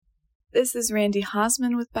This is Randy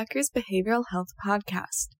Hausman with Becker's Behavioral Health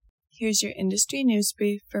Podcast. Here's your industry news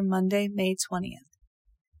brief for Monday, May 20th.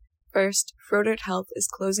 First, Froedtert Health is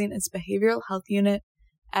closing its behavioral health unit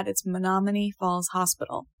at its Menomonee Falls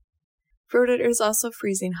Hospital. Froedtert is also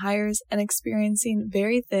freezing hires and experiencing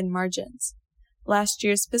very thin margins. Last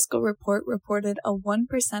year's fiscal report reported a 1%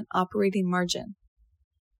 operating margin.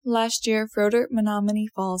 Last year, Froedtert Menomonee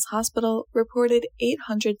Falls Hospital reported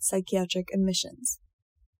 800 psychiatric admissions.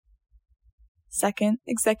 Second,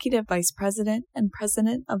 Executive Vice President and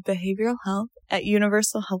President of Behavioral Health at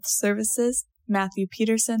Universal Health Services, Matthew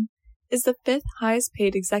Peterson, is the fifth highest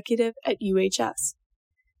paid executive at UHS.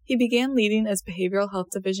 He began leading its behavioral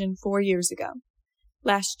health division 4 years ago.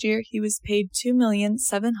 Last year, he was paid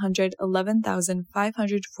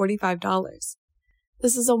 $2,711,545.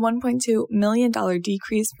 This is a $1.2 million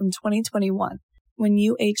decrease from 2021, when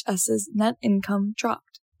UHS's net income dropped.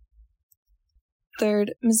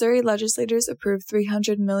 Third, Missouri legislators approved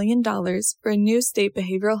 $300 million for a new state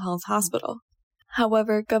behavioral health hospital.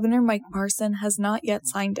 However, Governor Mike Parson has not yet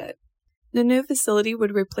signed it. The new facility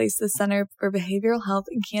would replace the Center for Behavioral Health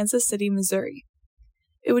in Kansas City, Missouri.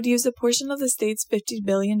 It would use a portion of the state's $50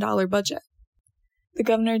 billion budget. The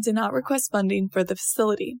governor did not request funding for the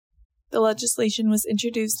facility. The legislation was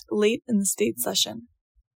introduced late in the state session.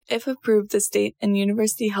 If approved, the State and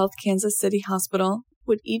University Health Kansas City Hospital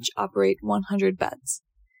would each operate 100 beds.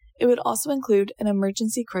 It would also include an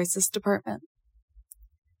emergency crisis department.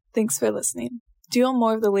 Thanks for listening. Do you want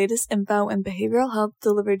more of the latest info and behavioral health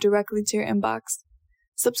delivered directly to your inbox?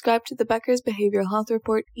 Subscribe to the Becker's Behavioral Health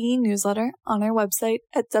Report e-newsletter on our website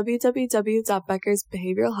at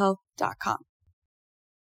www.beckersbehavioralhealth.com.